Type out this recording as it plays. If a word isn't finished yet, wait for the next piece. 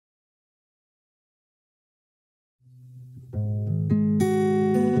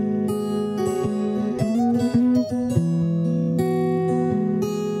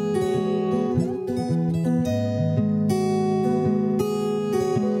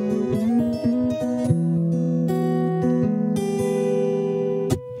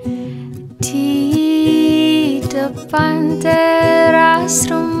depan teras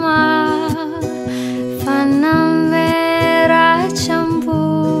rumah, Fana Merah Jambu,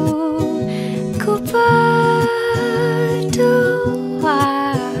 ku berdua.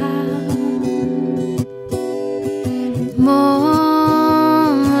 Momen-momen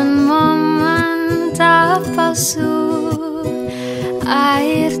tak palsu,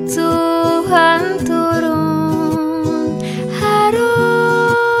 air Tuhan turun, harumamu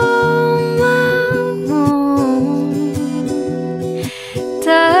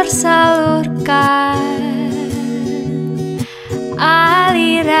tersalurkan,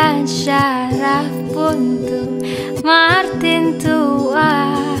 aliran syaraf buntu Martin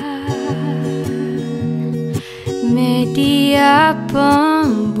tua, media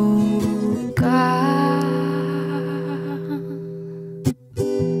pembuka.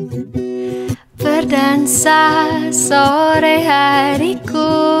 Berdansa sore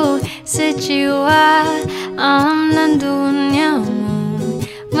hariku, sejiwa amnan duniamu,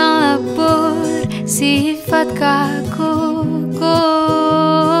 melebur sifat kakuku.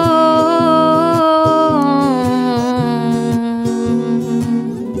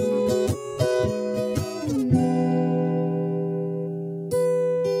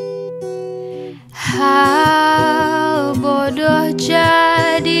 Hal bodoh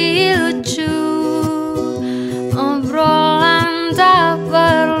jadi lucu, obrolan tak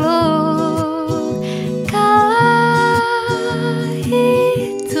perlu, kala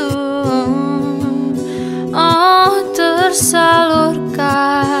itu tersalurkan,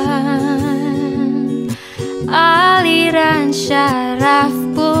 aliran syaraf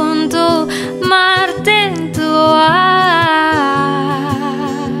buntu Martin tua,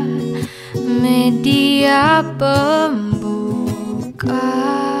 media pembuka.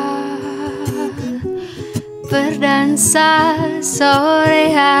 Berdansa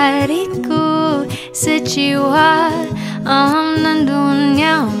sore hariku, sejiwa amnan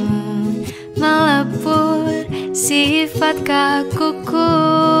duniamu, melebur sifat kakuku.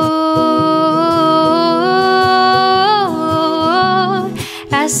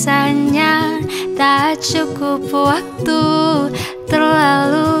 Rasanya tak cukup waktu,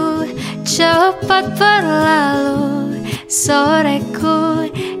 terlalu cepat berlalu, soreku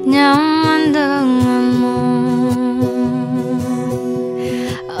nyaman denganmu.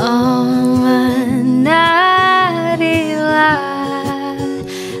 Oh menarilah,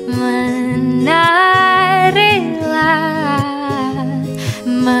 menarilah,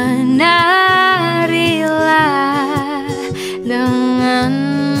 menarilah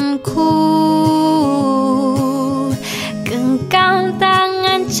denganku. Genggam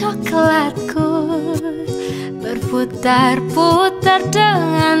tangan coklatku, berputar-putar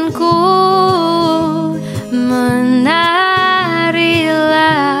denganku. Menarilah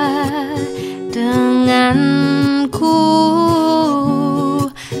denganku,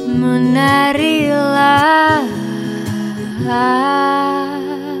 menarilah.